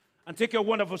And take a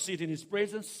wonderful seat in his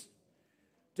presence.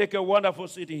 Take a wonderful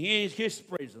seat in his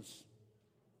presence.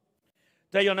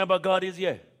 Tell your neighbor, God is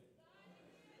here.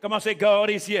 Come on, say, God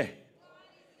is here.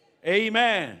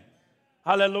 Amen.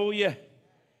 Hallelujah.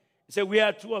 He said, we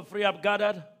are 2 or 3 have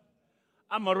gathered.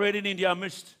 I'm already in their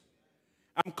midst.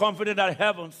 I'm confident that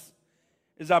heavens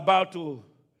is about to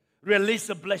release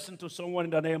a blessing to someone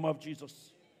in the name of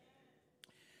Jesus.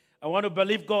 I want to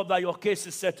believe, God, that your case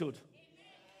is settled.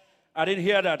 I didn't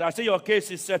hear that. I say your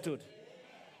case is settled.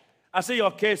 I say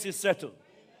your case is settled.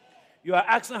 You are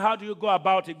asking, how do you go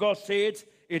about it? God said,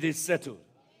 it is settled.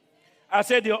 I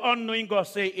said, the unknowing God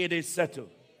say, it is settled.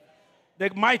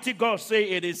 The mighty God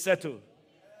say, it is settled.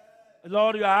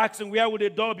 Lord, you are asking, where will the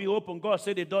door be open? God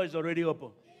said, the door is already open.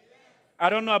 I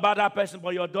don't know about that person,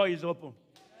 but your door is open.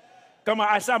 Come on,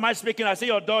 I say, am I speaking? I say,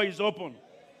 your door is open.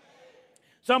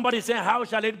 Somebody saying, how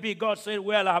shall it be? God said,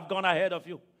 well, I have gone ahead of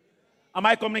you. Am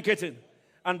I communicating?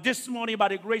 And this morning, by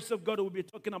the grace of God, we'll be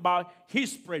talking about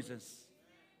his presence.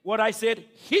 What I said,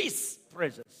 his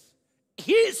presence.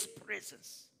 His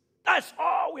presence. That's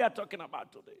all we are talking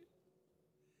about today.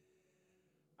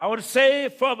 I would say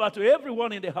further to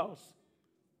everyone in the house,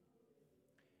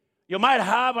 you might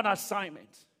have an assignment.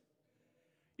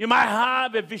 You might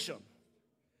have a vision.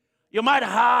 You might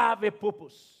have a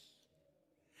purpose.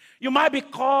 You might be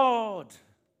called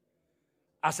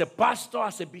as a pastor,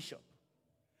 as a bishop.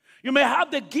 You may have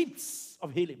the gifts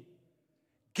of healing,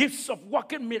 gifts of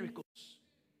working miracles,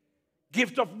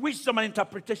 gift of wisdom and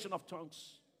interpretation of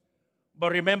tongues.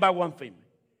 But remember one thing.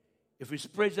 If his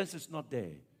presence is not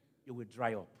there, you will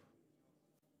dry up.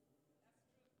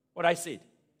 What I said,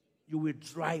 you will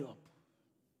dry up.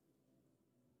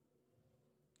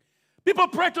 People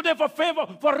pray today for favor,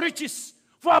 for riches,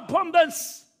 for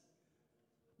abundance.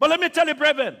 But let me tell you,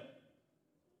 brethren,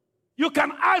 you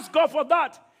can ask God for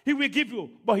that. He will give you.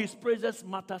 But his presence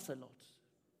matters a lot.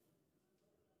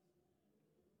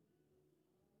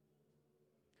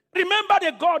 Remember,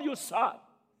 the God you serve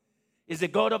is the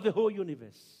God of the whole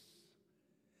universe.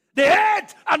 The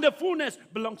earth and the fullness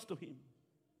belongs to him.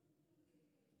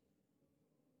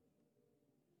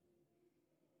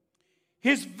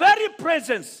 His very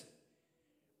presence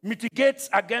mitigates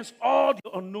against all the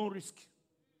unknown risk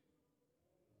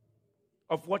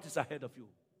of what is ahead of you.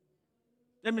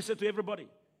 Let me say to everybody,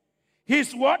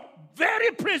 his what? Very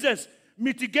presence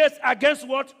mitigates against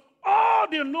what? All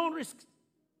the unknown risks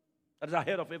that is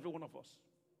ahead of every one of us.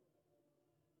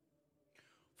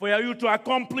 For you to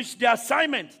accomplish the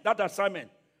assignment, that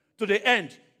assignment, to the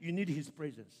end, you need his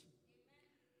presence.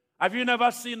 Have you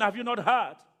never seen, have you not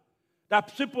heard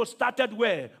that people started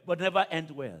well but never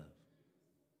end well?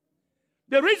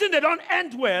 The reason they don't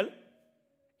end well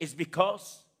is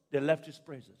because they left his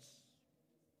presence.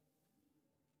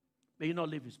 May you not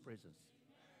leave his presence.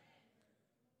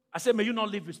 I said, may you not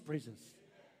leave his presence.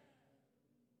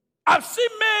 I've seen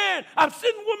men, I've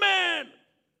seen women,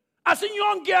 I've seen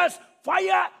young girls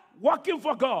fire working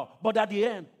for God. But at the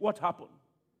end, what happened?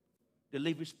 They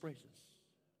leave his presence.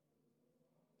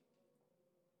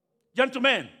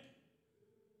 Gentlemen,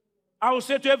 I will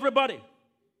say to everybody,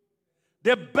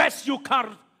 the best you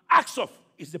can ask of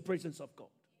is the presence of God.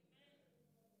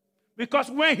 Because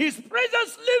when his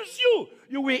presence leaves you,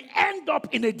 you will end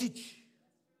up in a ditch.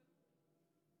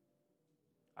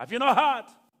 Have you not heard?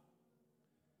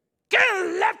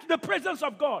 Cain left the presence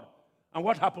of God. And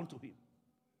what happened to him?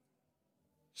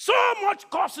 So much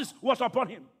curses was upon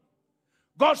him.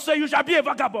 God said, you shall be a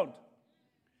vagabond.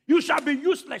 You shall be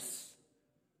useless.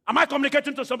 Am I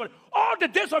communicating to somebody? All the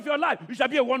days of your life, you shall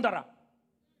be a wanderer.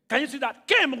 Can you see that?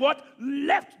 Cain what?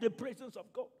 Left the presence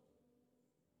of God.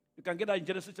 You can get that in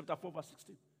Genesis chapter 4, verse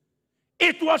 16.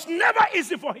 It was never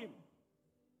easy for him.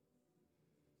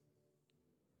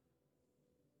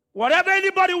 Whatever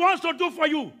anybody wants to do for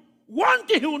you, one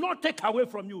thing he will not take away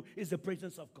from you is the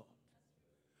presence of God.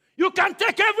 You can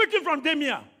take everything from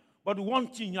Damien, but one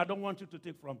thing I don't want you to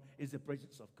take from is the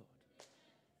presence of God.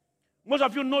 Most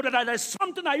of you know that there's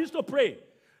something I used to pray,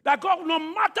 that God, no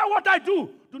matter what I do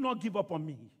not give up on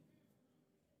me.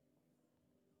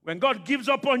 When God gives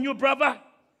up on you, brother,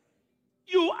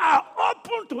 you are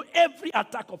open to every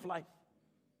attack of life.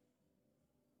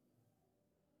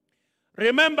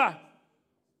 Remember,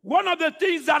 one of the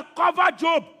things that covered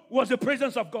Job was the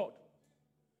presence of God.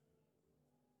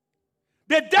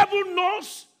 The devil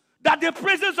knows that the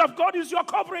presence of God is your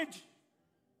coverage.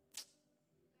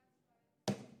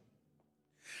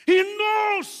 He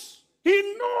knows.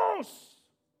 He knows.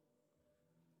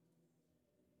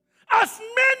 As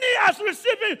many as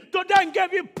receiving to them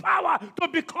gave him power to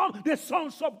become the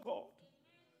sons of God.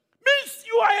 Means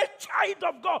you are a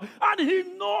child of God. And he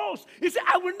knows. He said,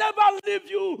 I will never leave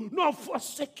you nor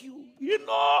forsake you. He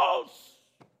knows.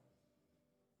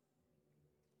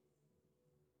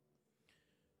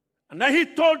 And then he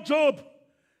told Job,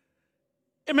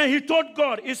 he told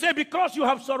God, he said, because you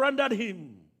have surrendered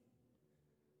him.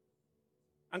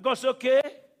 And God said, okay,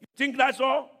 you think that's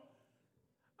all?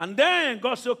 And then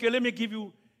God said, okay, let me give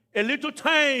you a little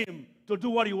time to do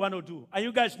what you want to do. And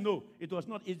you guys know it was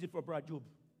not easy for Brother Job.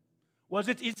 Was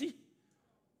it easy?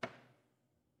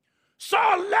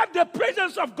 Saul left the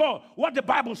presence of God. What the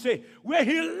Bible says, where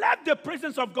he left the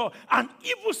presence of God, an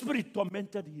evil spirit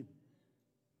tormented him.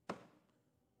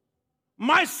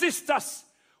 My sisters,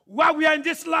 while we are in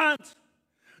this land,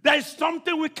 there is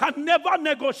something we can never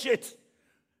negotiate.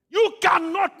 You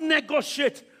cannot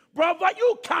negotiate. Brother,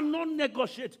 you cannot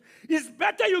negotiate. It's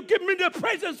better you give me the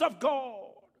presence of God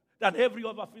than every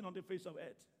other thing on the face of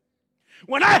earth.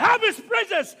 When I have his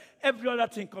presence, every other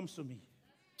thing comes to me.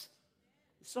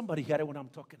 Is somebody hearing what I'm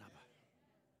talking about?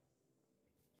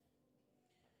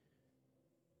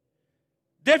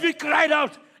 David cried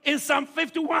out in Psalm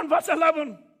 51 verse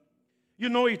 11. You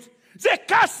know it. Say,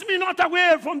 cast me not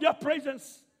away from your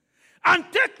presence, and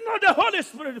take not the Holy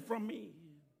Spirit from me.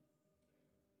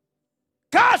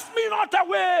 Cast me not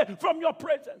away from your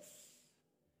presence.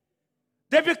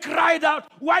 David cried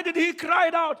out. Why did he cry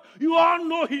out? You all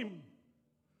know him.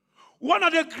 One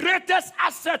of the greatest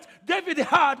assets David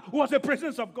had was the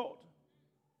presence of God.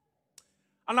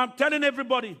 And I'm telling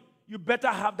everybody, you better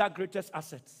have that greatest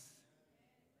asset.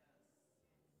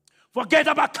 Forget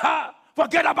about car.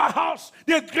 Forget about house.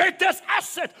 The greatest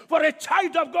asset for a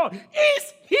child of God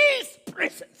is his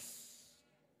presence.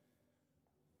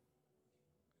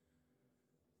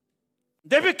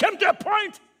 David came to a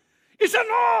point. He said,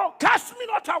 no, cast me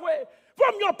not away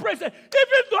from your presence.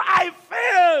 Even though I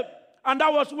failed. And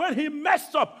that was when he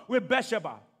messed up with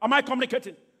Bathsheba. Am I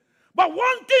communicating? But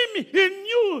one thing he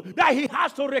knew that he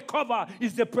has to recover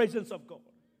is the presence of God.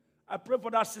 I pray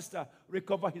for that sister,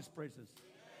 recover his presence.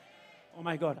 Oh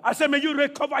my God. I said, may you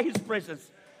recover his presence.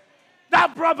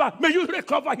 That brother, may you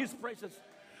recover his presence.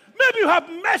 Maybe you have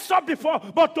messed up before,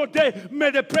 but today,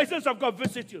 may the presence of God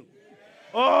visit you.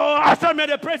 Oh, I said, may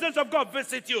the presence of God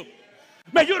visit you.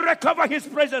 May you recover his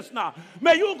presence now.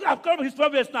 May you recover his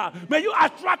presence now. May you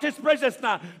attract his presence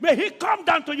now. May he come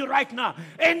down to you right now.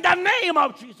 In the name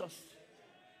of Jesus.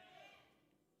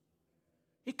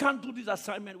 He can't do this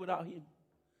assignment without him.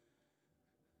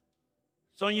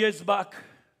 Some years back,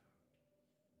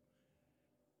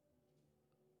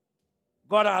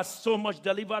 God has so much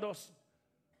delivered us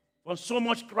from so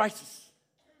much crisis.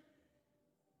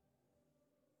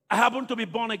 I happened to be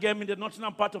born again in the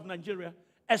northern part of Nigeria,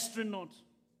 extreme north.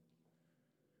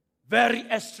 Very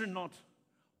extreme north.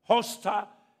 Hostile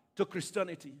to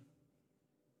Christianity.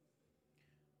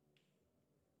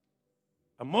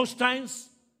 And most times,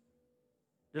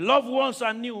 the loved ones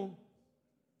I knew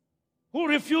who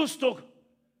refused to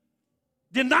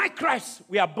deny Christ,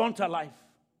 we are burnt alive.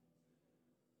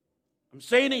 I'm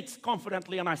saying it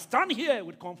confidently, and I stand here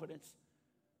with confidence.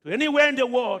 To anywhere in the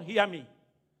world, hear me.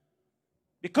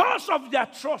 Because of their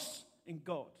trust in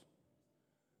God.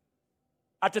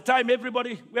 At the time,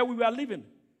 everybody, where we were living,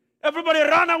 everybody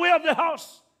ran away of the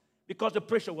house because the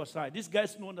pressure was high. These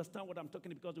guys don't understand what I'm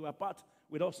talking about because they were part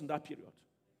with us in that period.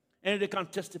 And they can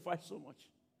testify so much.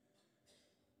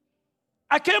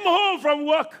 I came home from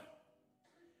work.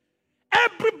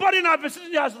 Everybody in our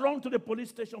vicinity has run to the police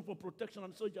station for protection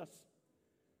and soldiers.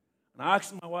 And I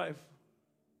asked my wife,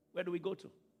 where do we go to?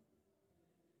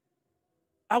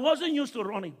 I wasn't used to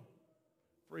running.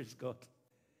 Praise God.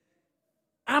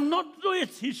 I'm not doing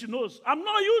it. She knows. I'm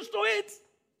not used to it.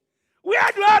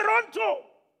 Where do I run to?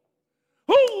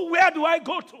 Where do I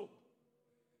go to?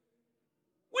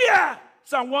 Where?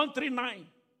 Psalm 139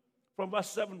 from verse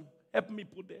 7. Help me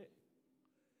put there.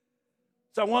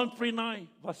 Psalm 139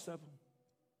 verse 7.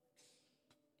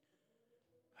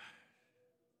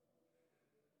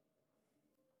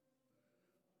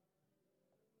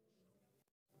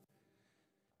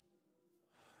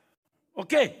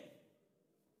 Okay.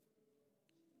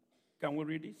 Can we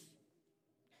read this?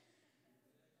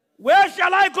 Where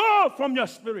shall I go from your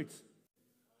spirit?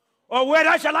 Or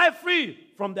where shall I flee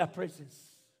from their presence?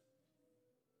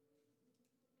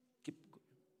 Keep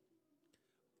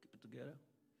it together.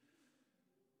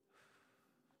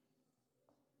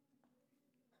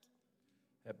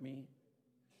 Help me.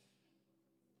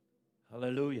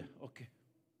 Hallelujah. Okay.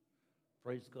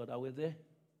 Praise God. Are we there?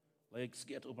 Let's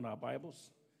get open our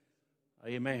Bibles.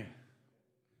 Amen.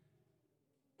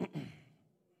 As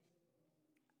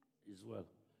well.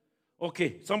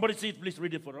 Okay, somebody see it, please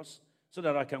read it for us so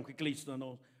that I can quickly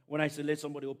know When I say let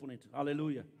somebody open it.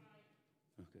 Hallelujah.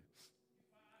 Okay.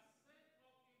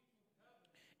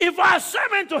 If I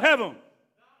ascend into heaven,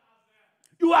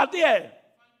 you are there.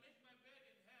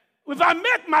 If I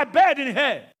make my bed in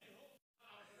hell,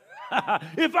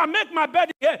 if I make my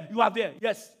bed in hell, you are there.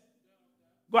 Yes.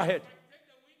 Go ahead.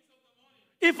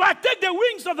 If I take the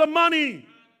wings of the morning,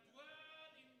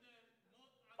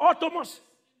 uttermost,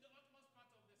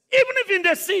 even if in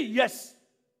the sea, yes.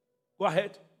 Go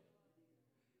ahead.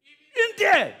 In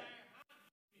there,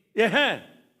 your hand,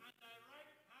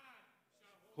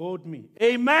 hold me.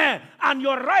 Amen. And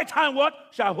your right hand, what?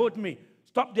 Shall hold me.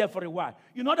 Stop there for a while.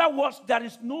 In other words, there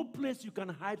is no place you can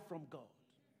hide from God.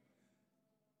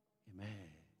 Amen.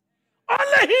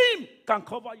 Only Him can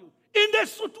cover you. In the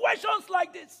situations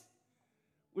like this,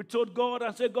 we told God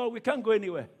and said, God, we can't go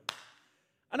anywhere.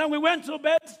 And then we went to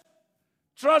bed.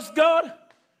 Trust God.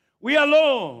 We are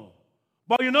alone.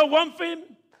 But you know one thing?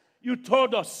 You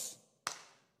told us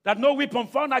that no weapon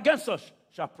found against us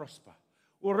shall prosper.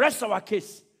 We'll rest our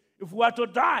case. If we are to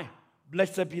die,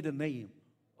 blessed be the name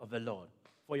of the Lord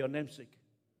for your name's sake.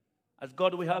 As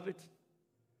God will have it,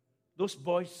 those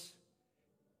boys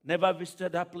never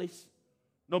visited that place.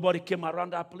 Nobody came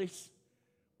around that place.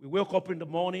 We woke up in the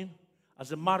morning.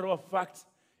 As a matter of fact,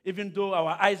 even though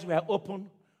our eyes were open,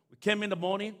 we came in the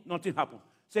morning, nothing happened.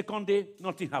 Second day,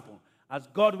 nothing happened. As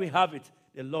God will have it,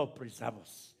 the Lord preserve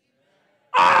us.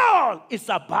 All is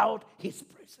about His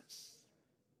presence.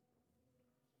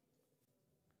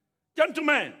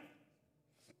 Gentlemen,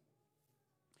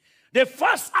 the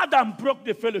first Adam broke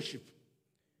the fellowship.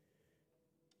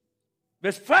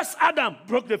 The first Adam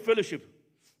broke the fellowship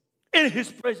in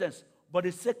His presence, but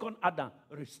the second Adam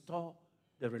restored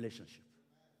the relationship.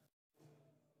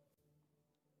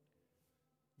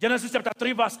 Genesis chapter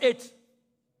 3 verse 8.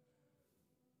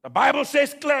 The Bible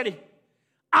says clearly,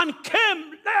 and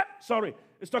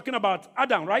it's talking about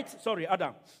Adam, right? Sorry,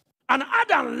 Adam. And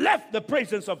Adam left the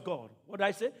presence of God. What did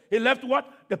I say? He left what?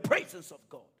 The presence of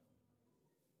God.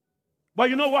 But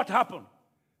you know what happened?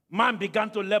 Man began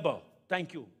to labor.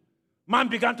 Thank you. Man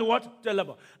began to what? To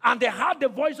labor. And they heard the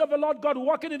voice of the Lord God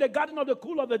walking in the garden of the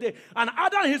cool of the day. And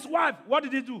Adam and his wife, what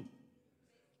did he do?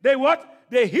 They what?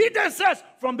 They hid themselves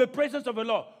from the presence of the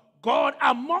Lord God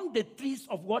among the trees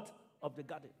of what? Of the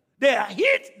garden. They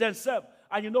hid themselves.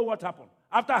 And you know what happened?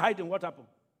 After hiding, what happened?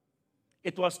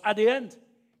 It was at the end,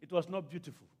 it was not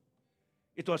beautiful.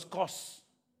 It was curse.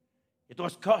 It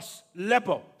was curse,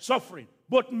 labor, suffering,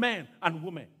 both men and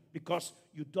women, because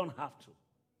you don't have to.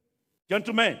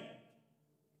 Gentlemen,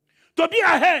 to be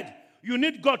ahead, you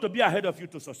need God to be ahead of you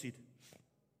to succeed.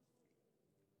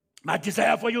 My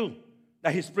desire for you,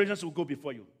 that His presence will go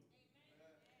before you.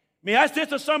 May I say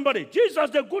to somebody, Jesus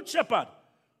the good shepherd,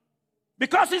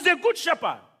 because He's a good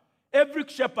shepherd, every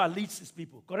shepherd leads his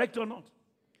people, correct or not?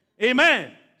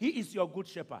 Amen. He is your good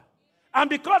shepherd. And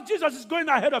because Jesus is going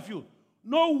ahead of you,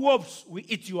 no wolves will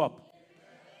eat you up.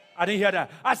 I didn't hear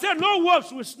that. I said no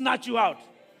wolves will snatch you out.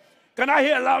 Can I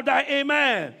hear louder?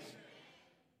 Amen.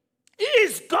 He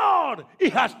is God. He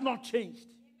has not changed.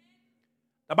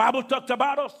 The Bible talked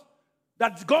about us.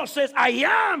 That God says, I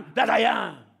am that I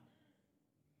am.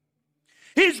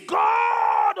 He's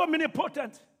God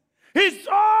omnipotent. He's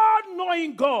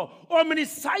all-knowing God,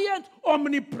 omniscient,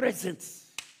 omnipresent.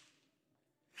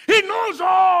 He knows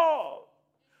all.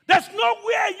 There's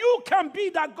nowhere you can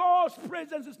be that God's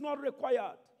presence is not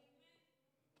required.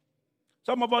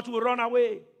 Some of us will run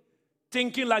away,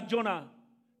 thinking like Jonah,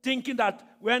 thinking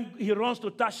that when he runs to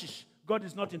Tarshish, God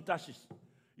is not in Tarshish.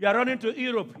 You are running to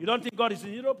Europe. You don't think God is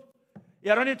in Europe?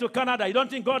 You are running to Canada. You don't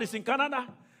think God is in Canada?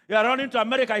 You are running to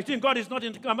America. You think God is not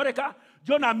in America?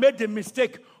 Jonah made the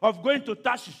mistake of going to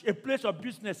Tarshish, a place of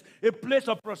business, a place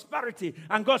of prosperity.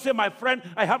 And God said, my friend,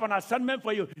 I have an assignment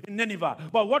for you in Nineveh.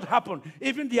 But what happened?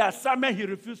 Even the assignment, he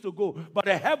refused to go. But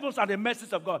the heavens and the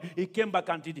mercies of God, he came back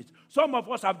and did it. Some of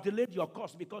us have delayed your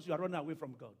course because you are running away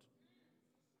from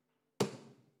God.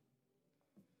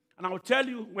 And I will tell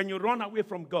you, when you run away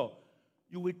from God,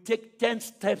 you will take 10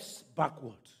 steps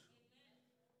backward.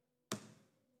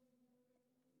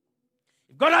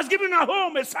 If God has given you a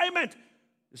home assignment,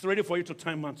 it's ready for you to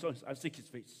time man. So I seek His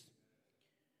face.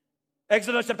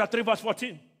 Exodus chapter 3 verse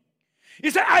 14. He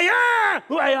said, I am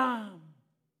who I am.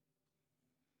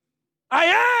 I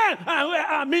am who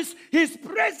I am means His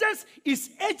presence is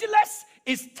ageless,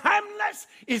 is timeless,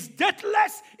 is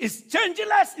deathless, is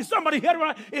changeless. Is somebody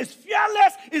here? Is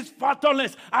fearless, is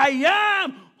fathomless. I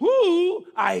am who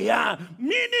I am.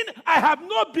 Meaning I have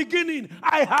no beginning.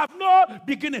 I have no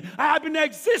beginning. I have been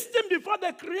existing before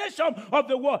the creation of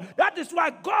the world. That is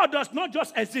why God does not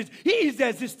just exist. He is the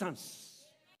existence.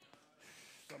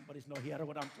 Somebody's not hearing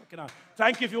what I'm talking about.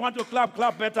 Thank you. If you want to clap,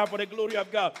 clap better for the glory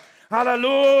of God.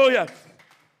 Hallelujah.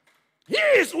 He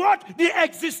is what? The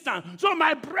existence. So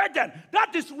my brethren,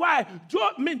 that is why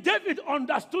David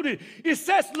understood it. He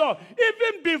says, Lord,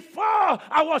 even before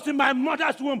I was in my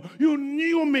mother's womb, you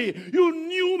knew me. You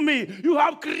knew me. You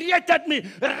have created me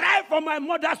right from my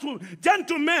mother's womb.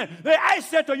 Gentlemen, I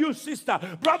say to you, sister,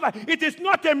 brother, it is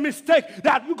not a mistake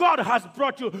that God has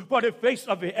brought you for the face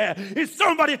of the earth. If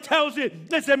somebody tells you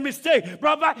it's a mistake,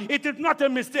 brother, it is not a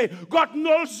mistake. God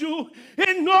knows you.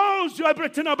 He knows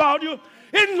everything about you.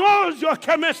 He knows your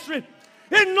chemistry.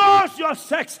 He knows your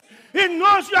sex. He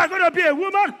knows you are going to be a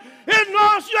woman. He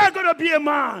knows you are going to be a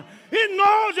man. He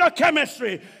knows your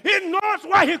chemistry. He knows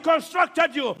why he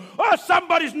constructed you. Oh,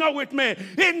 somebody's not with me.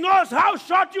 He knows how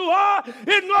short you are.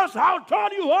 He knows how tall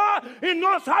you are. He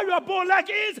knows how your bow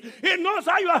leg is. He knows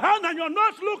how your hand and your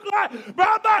nose look like.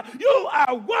 Brother, you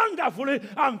are wonderfully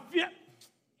and fearfully.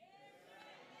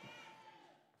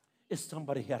 Is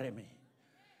somebody hearing me?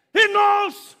 He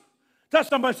knows. Tell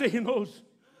somebody, say he knows.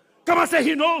 Come on, say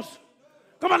he knows.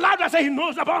 Come on, louder, say he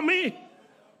knows about me.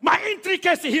 My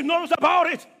intricacy, he knows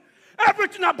about it.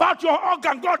 Everything about your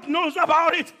organ, God knows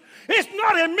about it. It's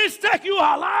not a mistake you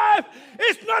are alive.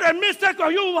 It's not a mistake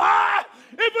or you are.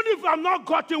 Even if I'm not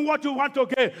gotten what you want to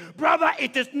get, brother,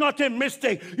 it is not a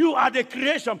mistake. You are the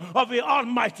creation of the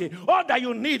Almighty. All that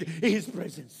you need is His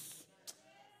presence.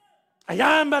 I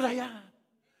am that I am.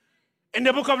 In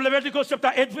the book of Leviticus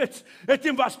chapter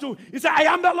 18 verse 2, he said, I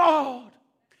am the Lord.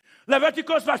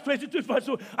 Leviticus verse 22 verse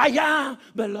 2, I am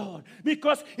the Lord.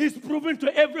 Because he's proven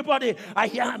to everybody, I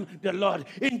am the Lord.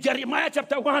 In Jeremiah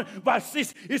chapter 1 verse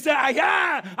 6, he said, I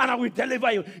am and I will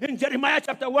deliver you. In Jeremiah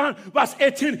chapter 1 verse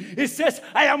 18, he says,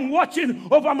 I am watching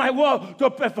over my word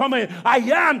to perform it. I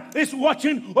am is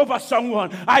watching over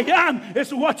someone. I am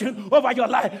is watching over your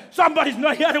life. Somebody's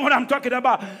not hearing what I'm talking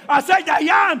about. I said,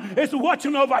 I am is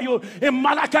watching over you. In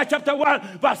Malachi chapter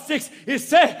 1 verse 6, he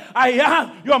said, I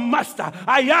am your master.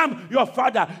 I am your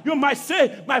father. You might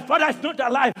say, my father is not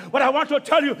alive, but I want to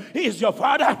tell you, he is your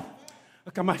father.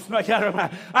 Come on, it's not here.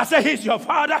 I say, he's your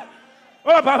father.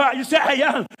 Oh, Baba, you say,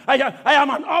 I am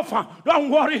an orphan.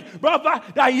 Don't worry, brother.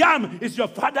 The I am is your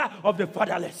father of the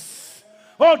fatherless.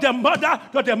 Oh, the mother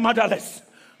to the motherless.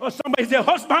 Oh, somebody is the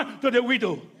husband to the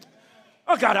widow.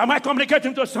 Oh, God, am I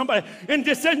communicating to somebody? In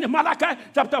the same Malachi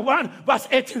chapter 1, verse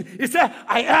 18, he said,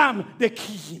 I am the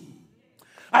king.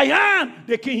 I am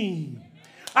the king.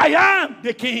 I am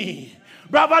the king.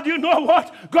 Brother, do you know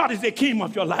what? God is the king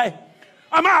of your life.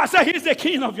 I say he's the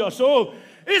king of your soul.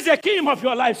 He's the king of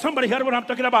your life. Somebody heard what I'm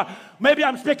talking about. Maybe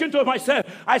I'm speaking to myself.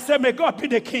 I say, may God be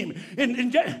the king.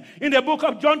 In the book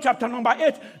of John chapter number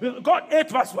 8, God 8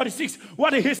 verse 46,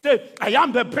 what did he say? I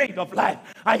am the bread of life.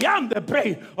 I am the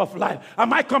bread of life.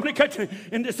 Am I complicating?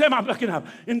 In the same I'm looking at.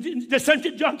 In the same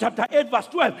John chapter 8 verse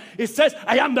 12, it says,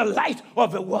 I am the light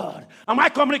of the world. Am I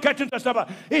communicating to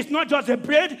somebody? It's not just a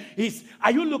bread.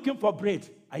 Are you looking for bread?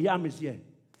 I am is here.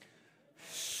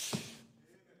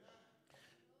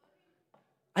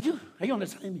 Are you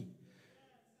understanding me?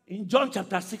 In John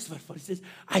chapter 6 verse 4, it says,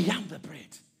 I am the bread.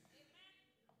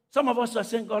 Some of us are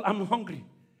saying, God, I'm hungry.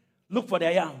 Look for the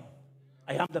I am.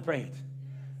 I am the bread.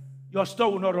 Your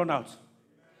store will not run out.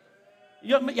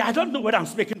 I don't know whether I'm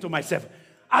speaking to myself.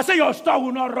 I say your store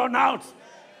will not run out.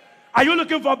 Are you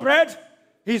looking for bread?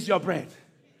 He's your bread.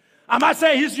 Am I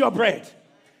saying he's your bread?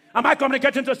 Am I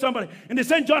communicating to somebody? In the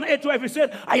same John 8:12, he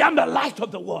said, I am the light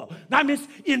of the world. That means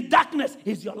in darkness,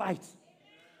 he's your light.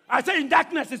 I say in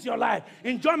darkness is your life.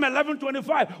 In John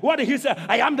 11:25, what did he say?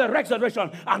 I am the resurrection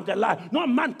and the life. No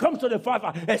man comes to the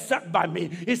Father except by me.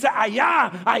 He said, I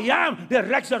am the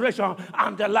resurrection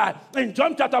and the life. In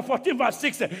John chapter 14 verse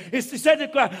 6, he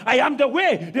said, I am the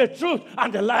way, the truth,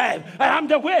 and the life. I am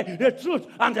the way, the truth,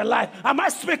 and the life. Am I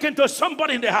speaking to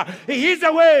somebody in there? He is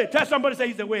the way. Tell somebody, say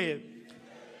he's the way.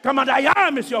 Come on, I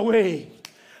am is your way.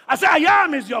 I say, I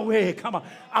am is your way. Come on.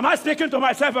 Am I speaking to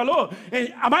myself alone?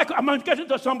 Am I getting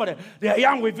to somebody? The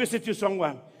I am will visit you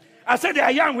somewhere. I said, the I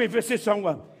am will visit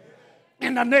someone.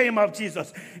 In the name of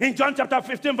Jesus. In John chapter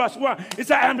 15 verse 1, he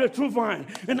said, I am the true vine.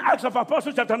 In Acts of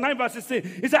Apostles chapter 9 verse 16,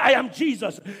 he said, I am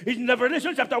Jesus. In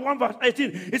Revelation chapter 1 verse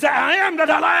 18, he said, I am that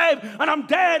alive and I'm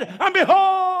dead and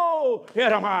behold, here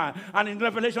am I. And in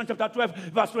Revelation chapter 12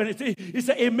 verse 23, he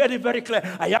said, he made it very clear,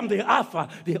 I am the Alpha,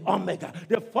 the Omega,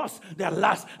 the first, the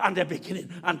last, and the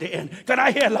beginning and the end. Can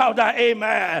I hear louder?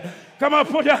 Amen. Come on,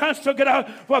 put your hands together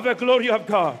for the glory of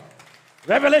God.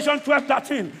 Revelation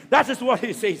 12:13, that is what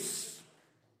he says.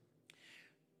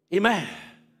 Amen.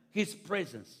 His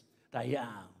presence, the I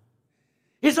am.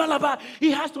 It's all about, he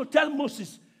has to tell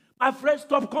Moses, my friend,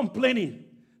 stop complaining.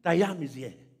 The I am is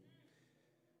here.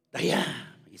 The I am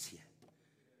is here.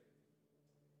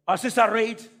 Our sister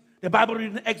read the Bible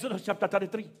in Exodus chapter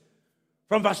 33,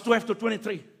 from verse 12 to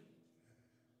 23.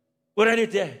 We read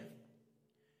it there.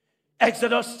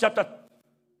 Exodus chapter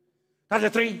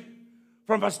 33,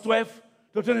 from verse 12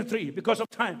 to 23. Because of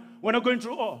time, we're not going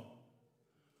through all.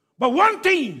 But one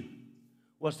thing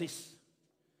was this.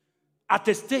 At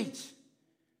a stage,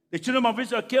 the children of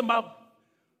Israel came out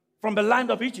from the land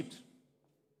of Egypt.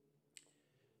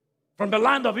 From the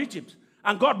land of Egypt.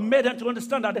 And God made them to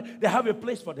understand that they have a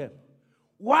place for them.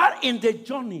 While in the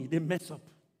journey, they mess up.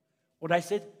 What I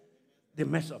said? They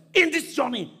mess up. In this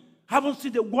journey, haven't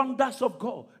seen the wonders of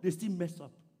God. They still mess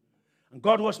up. And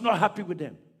God was not happy with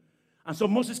them. And so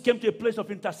Moses came to a place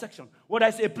of intersection. What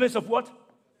I say, a place of what?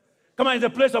 Come on, it's a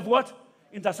place of what?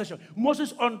 Intersection.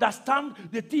 Moses understands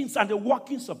the things and the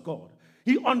workings of God.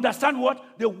 He understands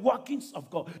what? The workings of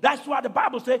God. That's why the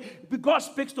Bible says, God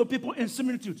speaks to people in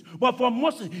similitudes. But for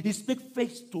Moses, he speaks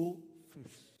face to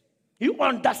face. He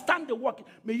understands the working.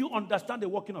 May you understand the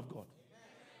working of God.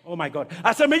 Oh my God.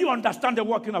 I said, may you understand the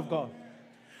working of God.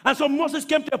 And so Moses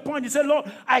came to a point, he said,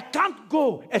 Lord, I can't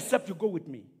go except you go with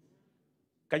me.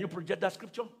 Can you project that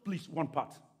scripture? Please, one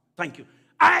part. Thank you.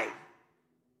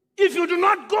 If you do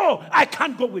not go, I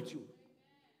can't go with you.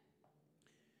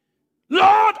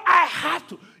 Lord, I have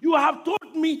to. You have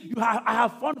told me I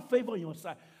have found favor in your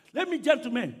sight. Let me,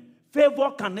 gentlemen,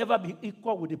 favor can never be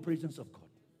equal with the presence of God.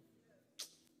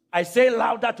 I say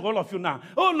louder to all of you now.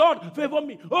 Oh, Lord, favor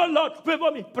me. Oh, Lord,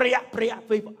 favor me. Prayer,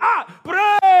 favor.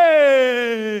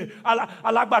 Pray.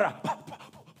 Allah.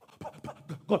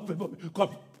 God, favor me.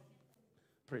 God.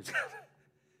 Praise God.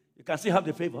 You can still have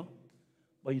the favor,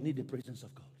 but you need the presence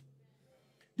of God.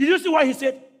 Did you see what he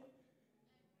said?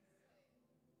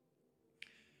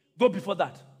 Go before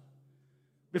that.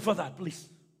 Before that, please.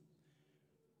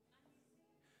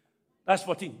 That's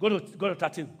 14. Go to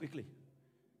 13 quickly.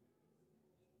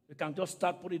 You can just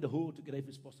start putting the whole together if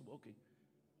it's possible. Okay.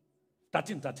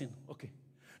 13. Okay.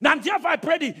 Now, therefore, I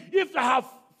pray thee, if I have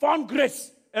found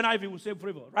grace, NIV will say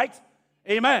favor, right?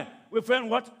 Amen. We found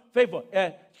what? Favor.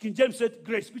 King James said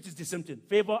grace, which is the same thing.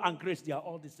 Favor and grace, they are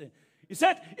all the same. He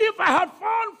said, if I had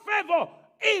found favor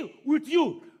with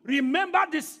you, remember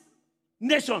this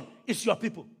nation is your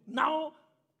people. Now,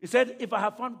 he said, if I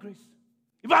have found grace,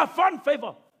 if I have found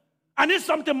favor, I need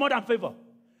something more than favor.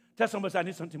 Tell somebody, I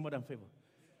need something more than favor.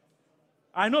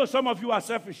 I know some of you are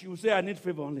selfish. You say, I need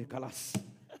favor only, Kalas.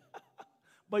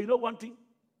 But you know one thing?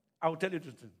 I will tell you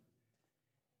the truth.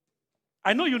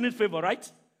 I know you need favor, right?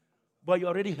 But you're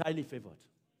already highly favored.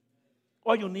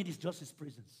 All you need is just his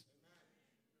presence.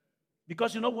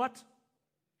 Because you know what?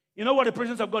 You know what the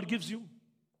presence of God gives you?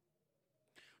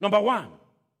 Number one,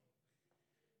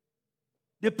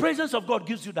 the presence of God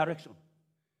gives you direction.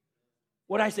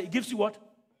 What I say, it gives you what?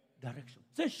 Direction.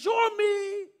 Say, show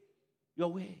me your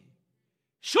way.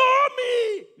 Show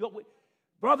me your way.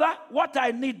 Brother, what I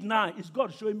need now is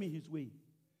God showing me his way.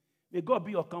 May God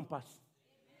be your compass.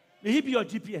 May he be your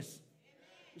GPS.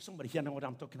 Is somebody here know what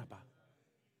I'm talking about?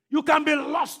 You can be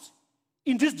lost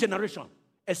in this generation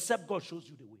except God shows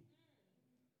you the way.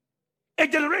 A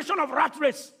generation of rat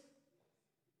race.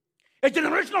 A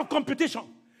generation of competition.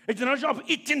 A generation of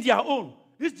eating their own.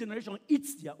 This generation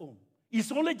eats their own. It's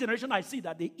the only generation I see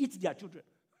that they eat their children.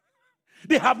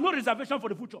 They have no reservation for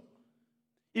the future.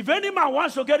 If any man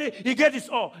wants to get it, he gets it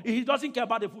all. He doesn't care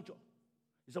about the future.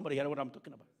 Is somebody hearing what I'm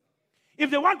talking about? If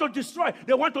they want to destroy,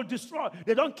 they want to destroy.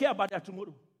 They don't care about their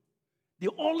tomorrow. The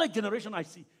only generation I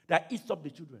see that eats up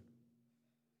the children.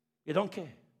 They don't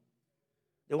care.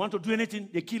 They want to do anything,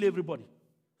 they kill everybody.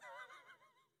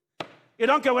 They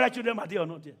don't care whether children are there or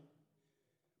not there.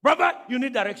 Brother, you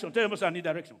need direction. Tell them, I need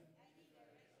direction.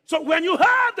 So when you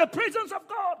have the presence of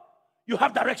God, you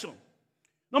have direction.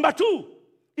 Number two,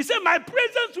 he said, my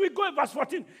presence will go, in verse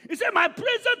 14. He said, my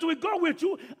presence will go with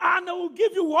you and I will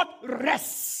give you what?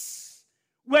 Rest.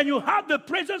 When you have the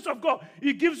presence of God,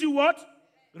 he gives you what?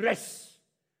 Rest.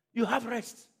 You have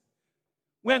rest.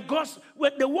 When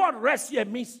the word rest here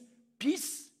means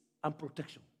peace and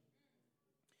protection.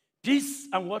 Peace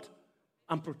and what?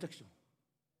 And protection.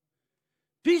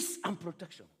 Peace and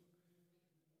protection.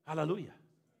 Hallelujah.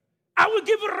 I will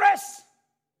give you rest.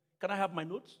 Can I have my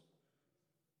notes?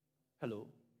 Hello.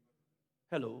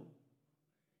 Hello.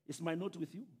 Is my note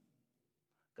with you?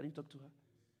 Can you talk to her?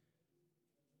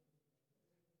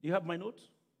 Do you have my notes?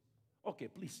 Okay,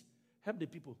 please. Help the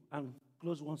people and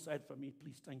close one side for me,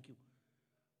 please. Thank you.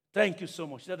 Thank you so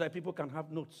much. So that people can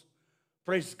have notes.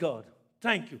 Praise God.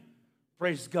 Thank you.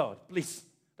 Praise God. Please.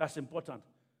 That's important.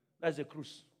 That's a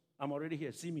cruise. I'm already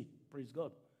here. See me. Praise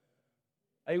God.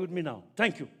 Are you with me now?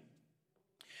 Thank you.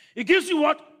 It gives you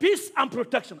what? Peace and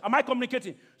protection. Am I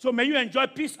communicating? So may you enjoy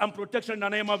peace and protection in the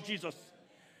name of Jesus.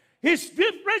 His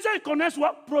presence connects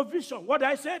what? Provision. What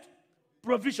I said?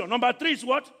 Provision. Number 3 is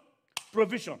what?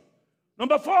 Provision.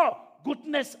 Number 4,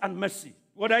 goodness and mercy.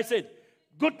 What I said?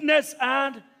 Goodness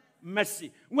and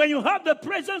mercy. When you have the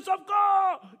presence of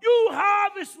God, you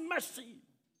have His mercy.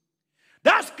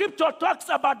 That scripture talks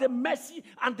about the mercy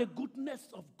and the goodness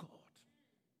of God.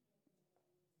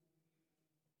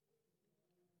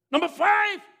 Number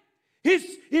 5,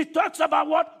 he talks about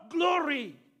what?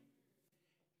 Glory.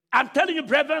 I'm telling you,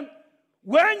 brethren,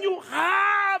 when you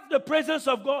have the presence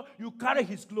of God, you carry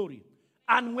His glory.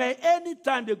 And when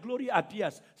anytime the glory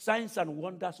appears, signs and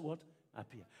wonders what?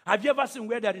 Appear. Have you ever seen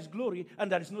where there is glory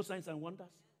and there is no signs and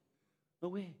wonders? No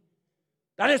way.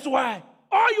 That is why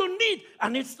all you need,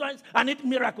 and it's signs and it's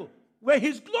miracle. When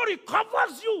His glory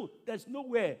covers you, there's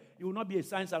nowhere you will not be a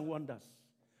signs and wonders.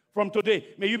 From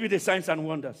today, may you be the signs and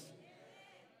wonders.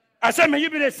 I said, may you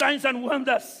be the signs and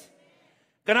wonders.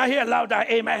 Can I hear louder?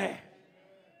 Amen.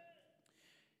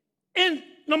 In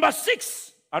number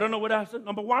 6, I don't know what I said.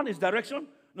 Number 1 is direction.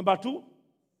 Number 2,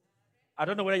 I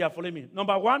don't know whether you are following me.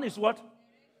 Number 1 is what?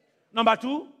 Number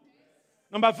 2,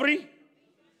 number 3,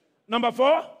 number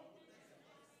 4,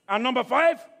 and number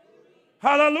 5.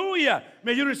 Hallelujah.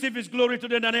 May you receive His glory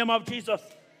today in the name of Jesus.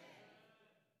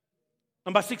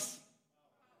 Number 6.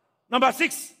 Number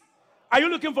 6. Are you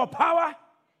looking for power?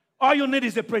 All you need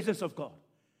is the presence of God.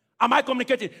 Am I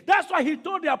communicating? That's why He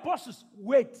told the apostles,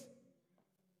 wait.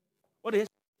 What is?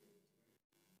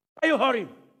 Are you hurrying?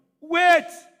 Wait.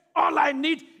 All I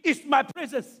need is my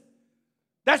presence.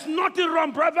 There's nothing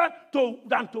wrong, brother,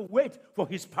 than to wait for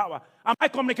His power. Am I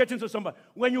communicating to somebody?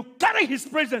 When you carry His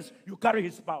presence, you carry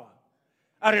His power.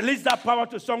 I release that power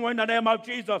to someone in the name of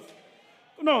Jesus.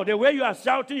 No, the way you are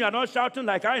shouting, you are not shouting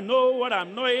like I know what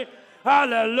I'm knowing.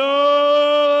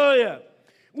 Hallelujah.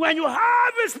 When you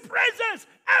have His presence,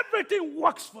 everything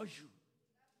works for you.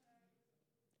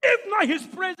 If not His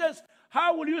presence,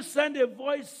 how will you send a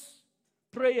voice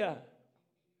prayer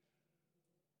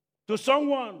to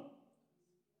someone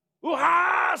who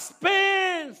has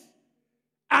pains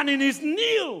and in his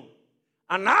knee?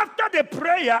 And after the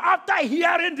prayer, after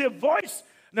hearing the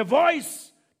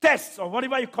voice test or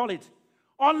whatever you call it,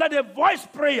 under the voice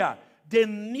prayer, the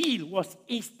knee was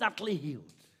instantly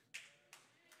healed.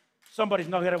 Somebody's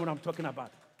not hearing what I'm talking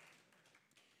about.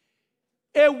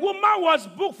 A woman was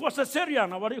booked for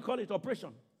cesarean, or what do you call it, operation.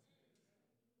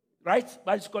 Right?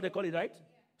 That's what they call it, right?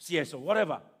 CSO,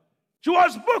 whatever. She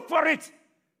was booked for it.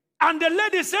 And the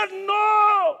lady said,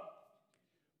 no,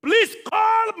 please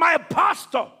call my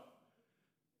pastor.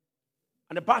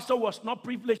 And the pastor was not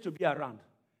privileged to be around.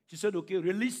 She said, okay,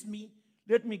 release me.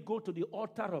 Let me go to the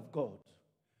altar of God.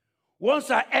 Once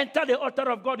I enter the altar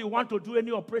of God, you want to do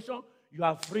any operation, you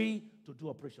are free to do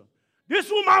operation. This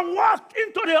woman walked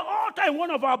into the altar in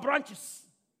one of our branches.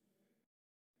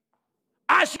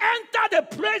 As she entered the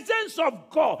presence of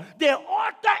God, the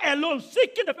altar alone,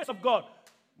 seeking the face of God.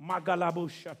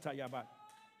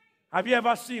 Have you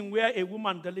ever seen where a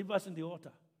woman delivers in the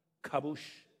altar? Kabush.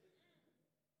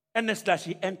 And as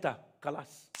she entered,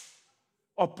 Kalas.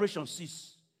 Operation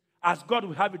cease. As God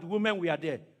will have it, women were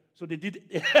there. So they did.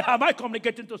 Am I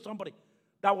communicating to somebody?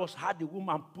 That was how the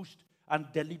woman pushed and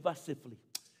delivered safely.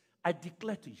 I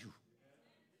declare to you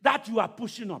that you are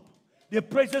pushing up. The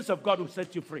presence of God will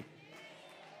set you free.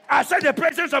 I said the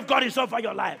presence of God is over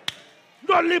your life.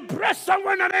 Don't liberate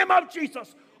someone in the name of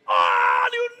Jesus. All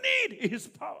you need is His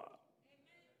power.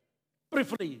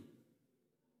 Briefly,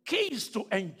 keys to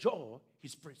enjoy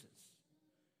His presence.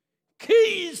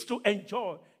 Keys to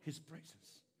enjoy His presence.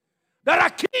 There are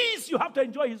keys you have to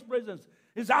enjoy His presence.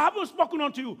 I haven't spoken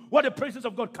unto you what the presence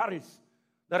of God carries.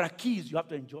 There are keys you have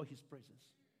to enjoy His presence.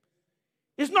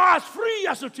 It's not as free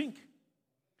as you think.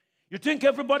 You think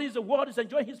everybody in the world is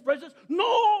enjoying His presence?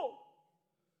 No.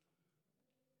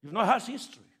 You've not had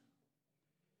history.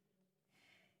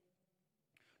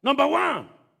 Number 1,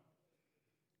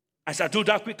 I shall do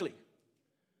that quickly.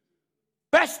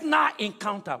 Personal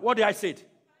encounter. What did I say?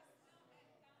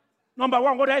 Number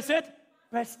 1, what did I say?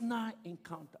 Personal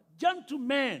encounter.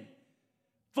 Gentlemen,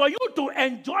 for you to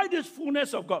enjoy this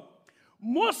fullness of God,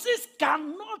 Moses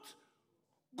cannot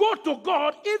go to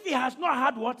God if he has not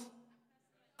had what?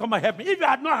 Come and help me. If he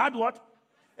had not had what?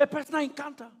 A personal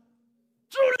encounter.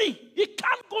 Truly, he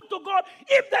can't go to God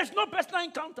if there's no personal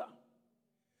encounter.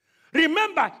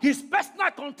 Remember, his personal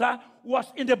encounter was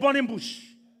in the burning bush.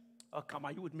 Oh, come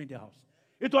on, you with me in the house.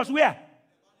 It was where?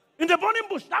 In the burning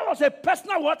bush. That was a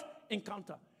personal what?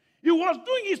 Encounter. He was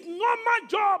doing his normal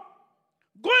job.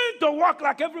 Going to work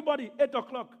like everybody, 8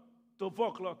 o'clock to 4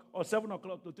 o'clock, or 7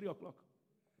 o'clock to 3 o'clock.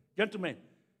 Gentlemen,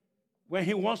 when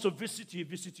he wants to visit you, he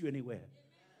visits you anywhere.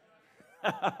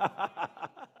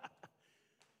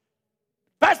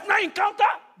 Personal encounter,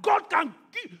 God can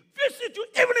visit you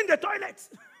even in the toilets.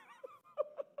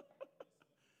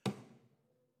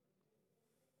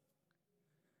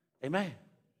 Amen.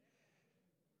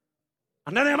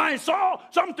 And then Nehemiah saw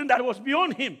something that was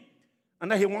beyond him.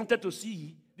 And then he wanted to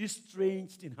see this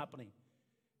strange thing happening.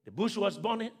 The bush was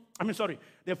burning.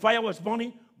 The fire was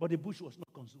burning, but the bush was not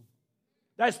consumed.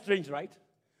 That's strange, right?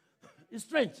 It's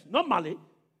strange. Normally,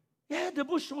 the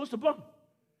bush was to burn.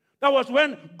 That was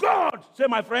when God said,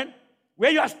 my friend,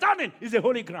 where you are standing is the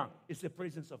holy ground. It's the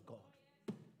presence of God.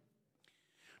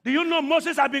 Do you know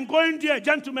Moses had been going there,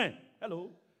 gentlemen? Hello.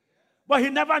 But he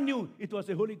never knew it was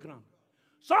a holy ground.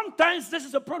 Sometimes this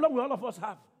is a problem we all of us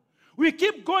have. We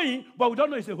keep going, but we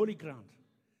don't know it's a holy ground.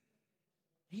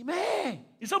 Amen.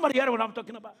 Is somebody hearing what I'm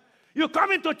talking about? You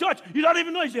come into church, you don't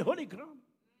even know it's a holy ground.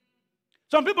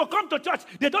 Some people come to church,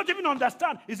 they don't even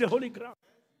understand it's a holy ground.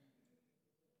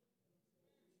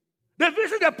 They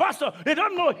visit the pastor, they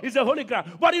don't know it's a holy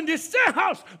ground. But in the same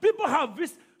house, people have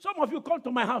visited. Some of you come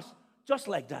to my house just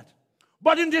like that.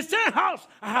 But in the same house,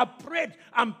 I have prayed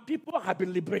and people have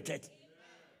been liberated.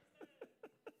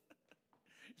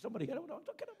 Somebody get what I'm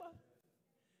talking about?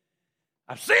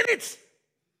 I've seen it.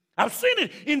 I've seen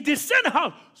it in the same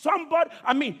house. Somebody,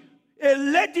 a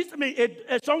lady,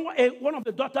 one of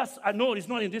the daughters, I know it's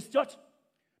not in this church.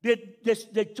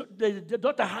 The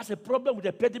daughter has a problem with the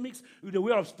epidemics, with the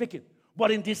way of speaking.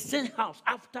 But in the same house,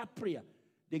 after prayer,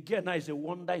 the girl now is a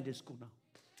wonder in the school now.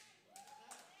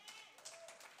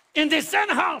 In the same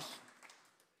house.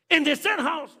 In the same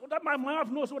house. My wife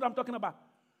knows what I'm talking about.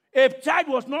 A child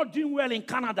was not doing well in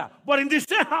Canada, but in the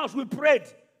same house we prayed.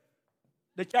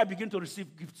 The child began to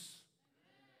receive gifts.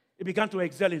 He began to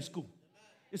excel in school.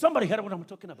 Is somebody heard what I'm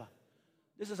talking about?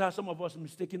 This is how some of us are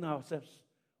mistaking ourselves.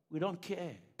 We don't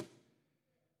care.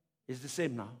 It's the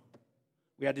same now.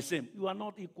 We are the same. You are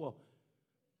not equal.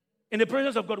 In the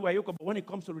presence of God, we are equal, but when it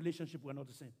comes to relationship, we are not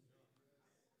the same.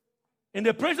 In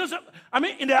the presence of,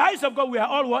 in the eyes of God, we are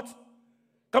all what?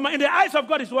 Come on, in the eyes of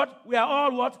God is what? We are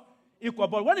all what? Equal.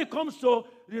 But when it comes to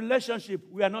relationship,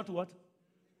 we are not what?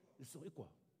 It's so equal.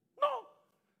 No.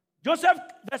 Joseph,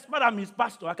 despite I'm his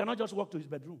pastor, I cannot just walk to his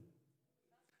bedroom.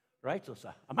 Right,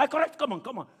 sir? Am I correct? Come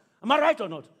on. Am I right or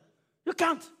not? You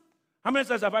can't. How many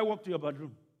times have I walked to your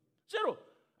bedroom? 0.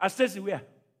 I stay where?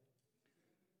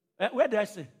 Where did I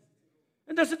stay?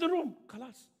 In the sitting room.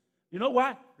 Class. You know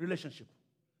why? Relationship.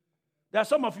 There are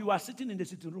some of you who are sitting in the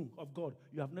sitting room of God.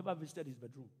 You have never visited his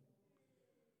bedroom.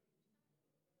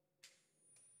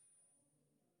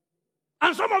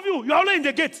 And some of you, you're only in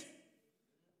the gate.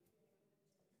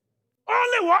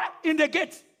 Only what? In the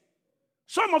gate.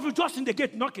 Some of you just in the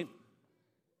gate knocking.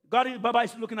 Baba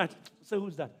is looking at, say,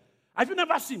 who's that? Have you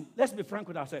never seen? Let's be frank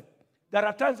with ourselves. There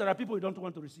are times there are people you don't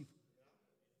want to receive.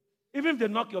 Even if they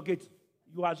knock your gate,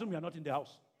 you assume you're not in the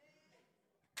house.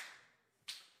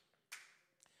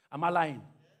 Am I lying?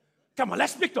 Come on,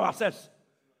 let's speak to ourselves.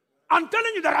 I'm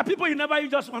telling you, there are people you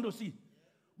just want to see.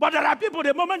 But there are people,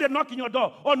 the moment they knock in your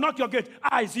door or knock your gate,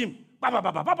 it's him.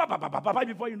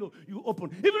 Before you know, you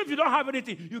open. Even if you don't have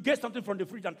anything, you get something from the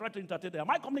fridge and try to entertain them. Am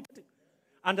I communicating?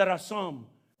 And there are some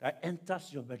that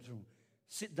enters your bedroom,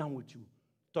 sit down with you,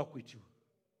 talk with you.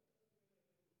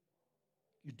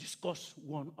 You discuss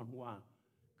one-on-one.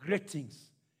 Great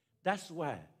things. That's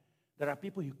why there are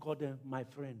people you call them my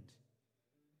friend.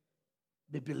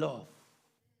 The beloved.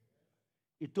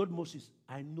 He told Moses,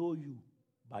 I know you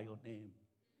by your name.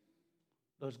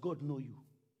 Does God know you?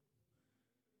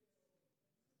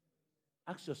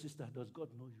 Ask your sister, does God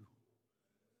know you?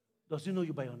 Does he know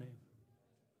you by your name?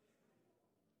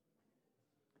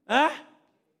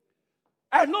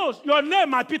 I know your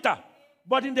name is Peter.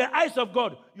 But in the eyes of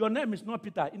God, your name is not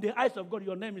Peter. In the eyes of God,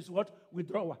 your name is what?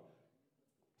 Withdrawer.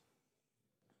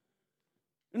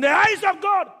 In the eyes of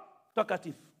God,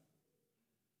 talkative.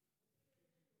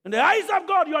 In the eyes of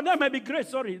God, your name may be Grace.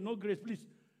 Sorry, no Grace, please.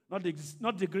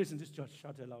 Not the Grace in this church.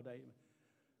 Shout aloud. Amen.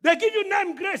 They give you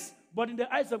name Grace, but in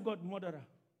the eyes of God, murderer.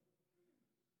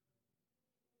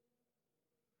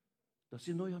 Does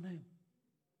he know your name?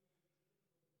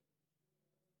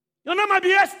 Your name might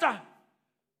be Esther.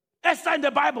 Esther in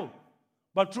the Bible.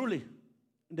 But truly,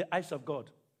 in the eyes of God,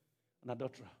 an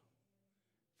adulterer,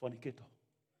 fornicator,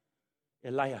 a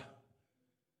liar.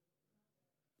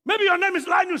 Maybe your name is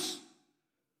Linus,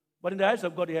 but in the eyes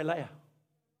of God, you're a liar.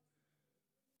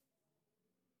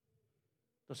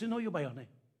 Does he know you by your name?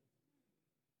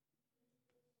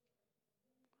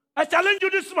 I challenge you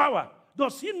this hour.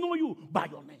 Does he know you by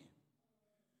your name?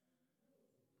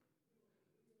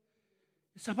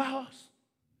 It's about us.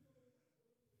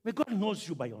 May God knows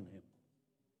you by your name.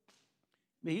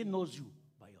 May He knows you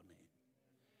by your name.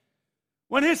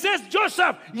 When He says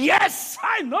Joseph, yes,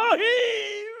 I know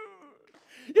him.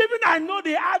 Even I know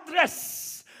the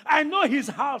address. I know his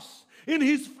house. In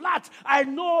his flat, I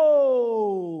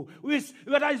know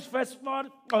whether it's first floor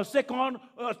or second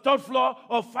or third floor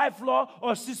or 5th floor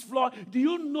or 6th floor. Do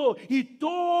you know he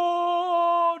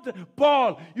told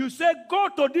Paul, you say, go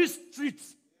to this street,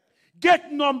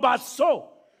 get number so.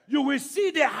 You will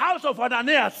see the house of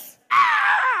Ananias.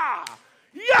 Ah!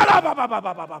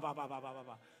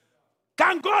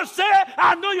 Can God say,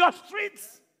 I know your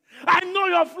streets, I know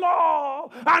your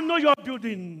floor, I know your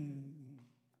building?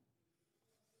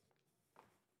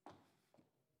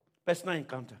 Personal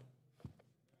encounter.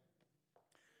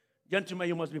 Gentlemen,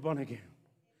 you must be born again.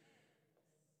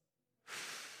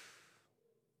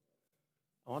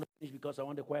 I want to finish because I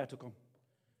want the choir to come.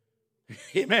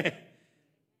 Amen.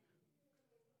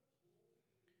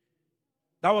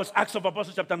 That was Acts of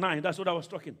Apostles chapter 9. That's what I was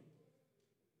talking.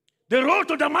 The road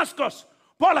to Damascus.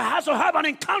 Paul has to have an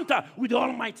encounter with the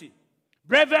Almighty.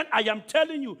 Brethren, I am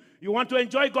telling you, you want to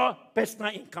enjoy God,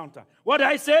 personal encounter. What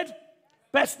I said?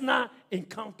 Personal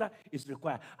encounter is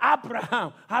required.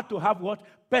 Abraham had to have what?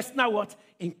 Personal what?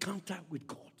 Encounter with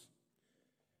God.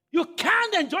 You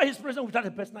can't enjoy his presence without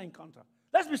a personal encounter.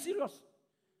 Let's be serious.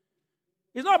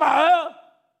 It's not about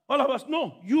all of us.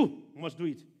 No, you must do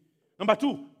it. Number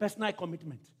 2, personal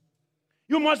commitment.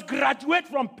 You must graduate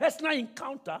from personal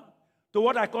encounter to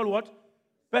what I call what?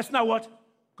 Personal what?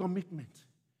 Commitment.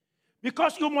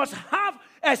 Because you must have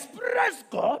expressed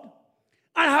God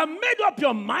and have made up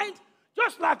your mind.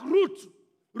 Just like Ruth.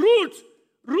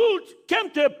 Ruth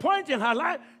came to a point in her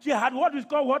life, she had what is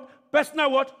called what? Personal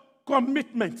what?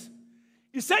 Commitment.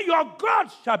 He said, your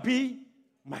God shall be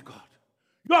my God.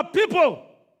 Your people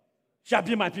shall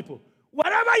be my people.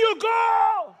 Wherever you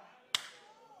go.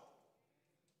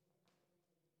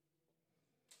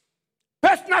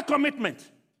 Personal commitment.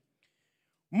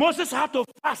 Moses had to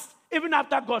fast even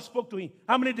after God spoke to him.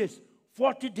 How many days?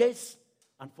 40 days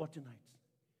and 40 nights.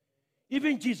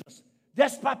 Even Jesus,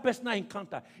 despite personal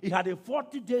encounter, he had a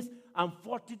 40 days and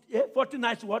 40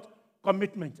 nights what?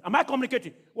 Commitment. Am I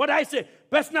communicating? What I say?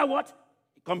 Personal what?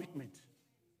 Commitment.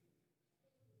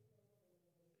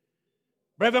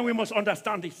 Brethren, we must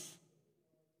understand this.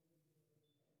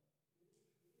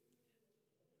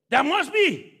 There must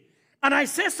be, and I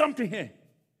say something here.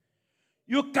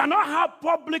 You cannot have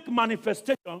public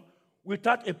manifestation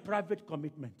without a private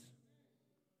commitment.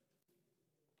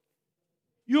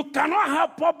 You cannot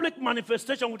have public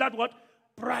manifestation without what?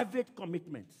 Private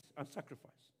commitments and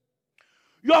sacrifice.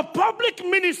 Your public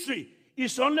ministry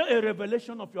is only a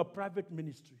revelation of your private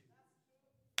ministry.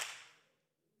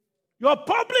 Your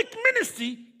public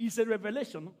ministry is a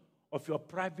revelation of your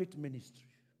private ministry.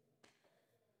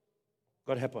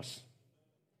 God help us.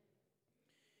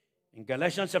 In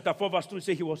Galatians chapter 4 verse 2, it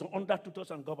says he was under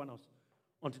tutors and governors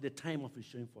until the time of his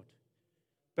showing forth.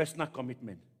 Personal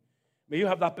commitment. May you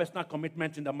have that personal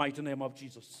commitment in the mighty name of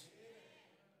Jesus.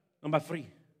 Number 3.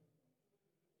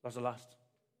 That's the last.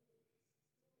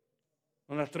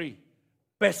 Number 3.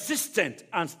 Persistent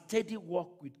and steady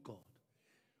walk with God.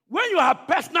 When you have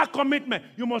personal commitment,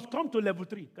 you must come to level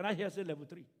 3. Can I hear say level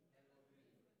 3?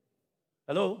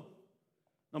 Hello?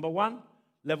 Number 1.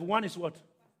 Level 1 is what?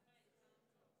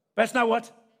 Personal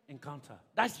what? Encounter.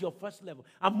 That's your first level.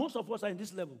 And most of us are in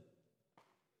this level.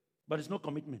 But it's no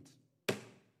commitment.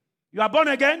 You are born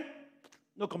again?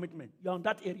 No commitment. You're on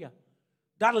that area.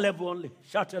 That level only.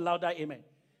 Shout a louder amen.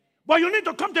 But you need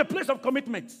to come to a place of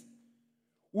commitment.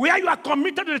 Where you are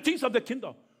committed to the things of the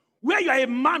kingdom. Where you are a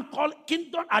man called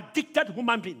kingdom addicted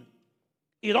human being.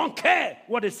 You don't care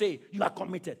what they say. You are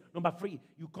committed. Number 3,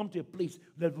 you come to a place,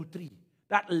 level 3.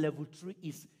 That level 3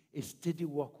 is a steady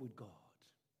walk with God.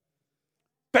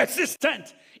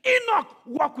 Persistent. Enoch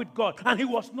walked with God, and he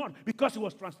was not because he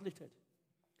was translated.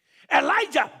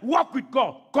 Elijah walked with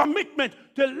God. Commitment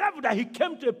to a level that he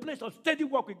came to a place of steady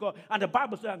walk with God, and the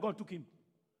Bible said, and God took him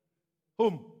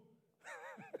home.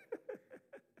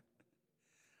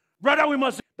 Brother, we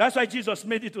must. That's why Jesus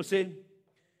made it to say,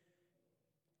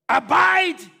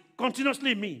 abide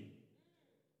continuously in me.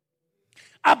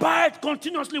 Abide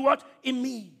continuously what? In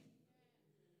me.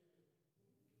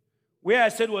 Where I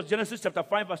said was Genesis chapter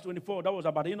 5 verse 24. That was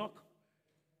about Enoch.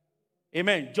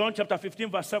 Amen. John chapter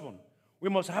 15 verse 7. We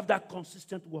must have that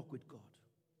consistent walk with God.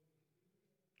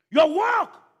 Your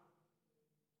walk.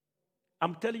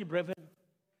 I'm telling you, brethren,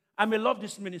 I may love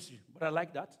this ministry, but I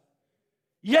like that.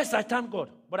 Yes, I thank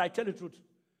God, but I tell you the truth.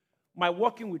 My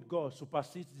walking with God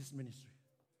supersedes this ministry.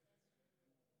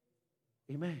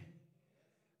 Amen.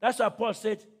 That's why Paul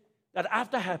said that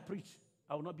after I preach,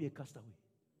 I will not be a castaway.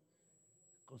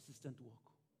 Consistent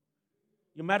walk.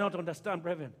 You might not understand,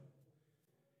 brethren.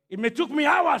 It may took me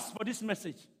hours for this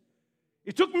message.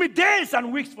 It took me days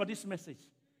and weeks for this message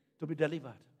to be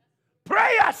delivered.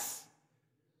 Prayers,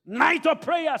 night of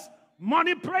prayers,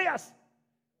 morning prayers,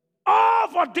 all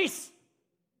for this.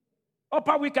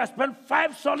 Upper week I spent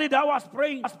 5 solid hours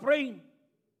praying.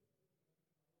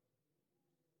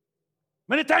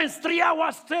 Many times 3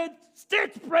 hours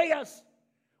straight prayers.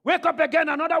 Wake up again,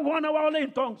 another 1 hour only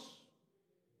in tongues.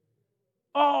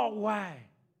 Oh, why?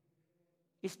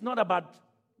 It's not about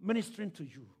ministering to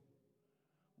you,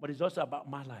 but it's also about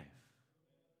my life.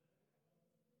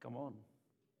 Come on.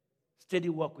 Steady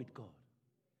walk with God.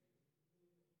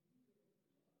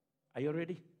 Are you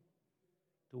ready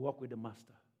to walk with the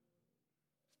Master?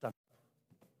 Stand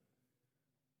up.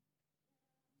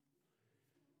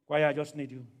 Choir, I just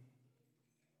need you.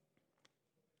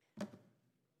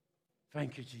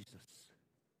 Thank you, Jesus.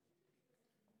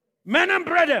 Men and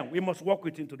brethren, we must walk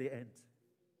with him to the end.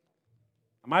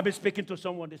 I might be speaking to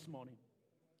someone this morning.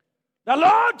 The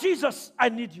Lord Jesus, I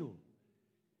need you.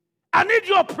 I need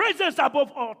your presence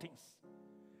above all things.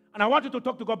 And I want you to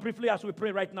talk to God briefly as we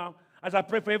pray right now. As I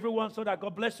pray for everyone so that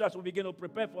God bless you as we begin to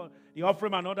prepare for the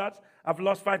offering and all that. I've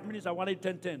lost 5 minutes. I wanted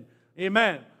 10:10.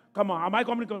 Amen. Come on. Am I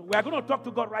coming? We are going to talk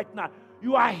to God right now.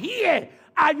 You are here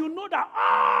and you know that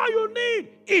all you need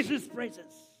is his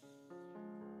presence.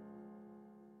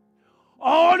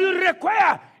 All you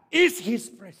require is his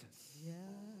presence. Yes.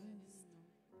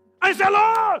 And say,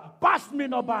 Lord, pass me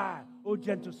not by, O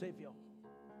gentle Savior.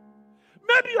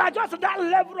 Maybe you are just at that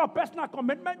level of personal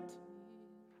commitment.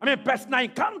 I mean, personal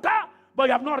encounter, but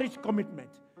you have not reached commitment.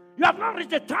 You have not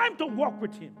reached the time to walk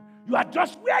with him. You are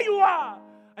just where you are.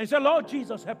 And say, Lord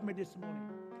Jesus, help me this morning.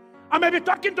 I may be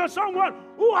talking to someone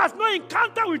who has no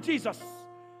encounter with Jesus.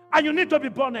 And you need to be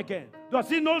born again. Does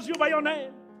he know you by your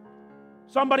name?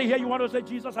 Somebody here, you want to say,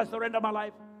 Jesus, I surrender my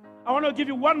life. I want to give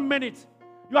you 1 minute.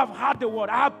 You have heard the word.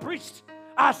 I have preached.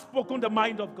 I have spoken the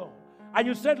mind of God. And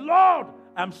you said, Lord,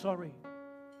 I'm sorry.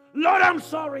 Lord, I'm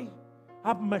sorry.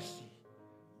 Have mercy.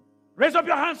 Raise up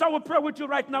your hands. I will pray with you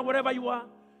right now, wherever you are.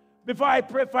 Before I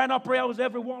pray, final prayer with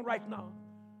everyone right now.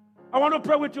 I want to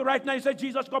pray with you right now. You say,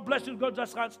 Jesus, God bless you. God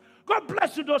bless hands. God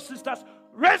bless you, those sisters.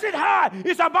 Raise it high.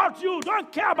 It's about you.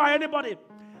 Don't care about anybody.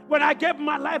 When I gave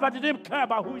my life, I didn't care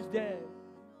about who is there.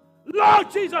 Lord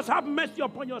Jesus, have mercy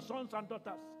upon your sons and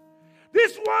daughters.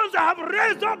 These ones that have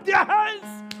raised up their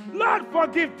hands, Lord,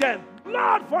 forgive them.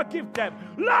 Lord, forgive them.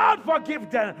 Lord,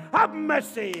 forgive them. Have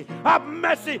mercy. Have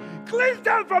mercy. Cleanse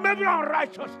them from every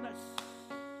unrighteousness.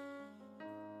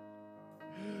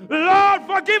 Lord,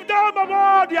 forgive them of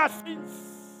all their sins.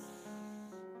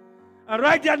 And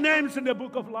write their names in the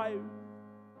book of life.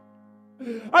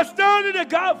 I stand in the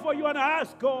gap for you and I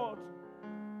ask God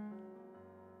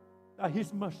that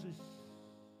his mercies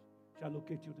shall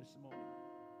locate you this morning.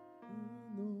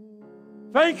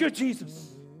 Thank you,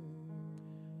 Jesus.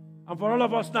 And for all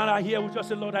of us now that are here, we just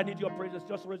say, Lord, I need your presence.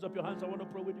 Just raise up your hands. I want to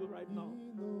pray with you right now.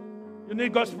 You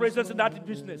need God's presence in that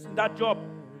business, in that job.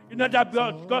 You need that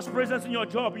God's presence in your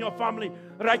job, in your family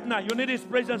right now. You need his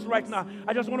presence right now.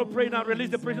 I just want to pray now. Release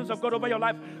the presence of God over your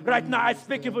life right now. I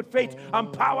speak it with faith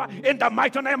and power in the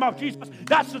mighty name of Jesus.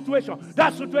 That situation,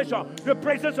 the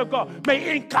presence of God.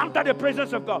 May encounter the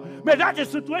presence of God. May that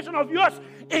situation of yours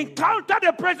encounter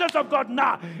the presence of God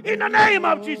now. In the name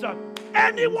of Jesus.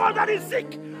 Anyone that is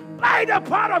sick, by the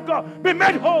power of God, be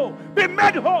made whole. Be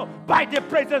made whole by the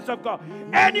presence of God.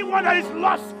 Anyone that is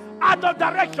lost, out of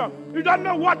direction, you don't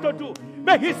know what to do,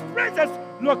 may his presence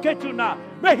locate you now.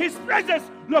 May his presence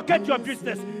locate your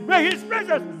business. May his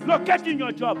presence locate in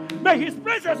your job. May his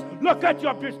presence locate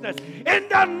your business. In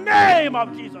the name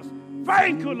of Jesus.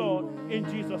 Thank you, Lord, in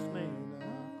Jesus' name.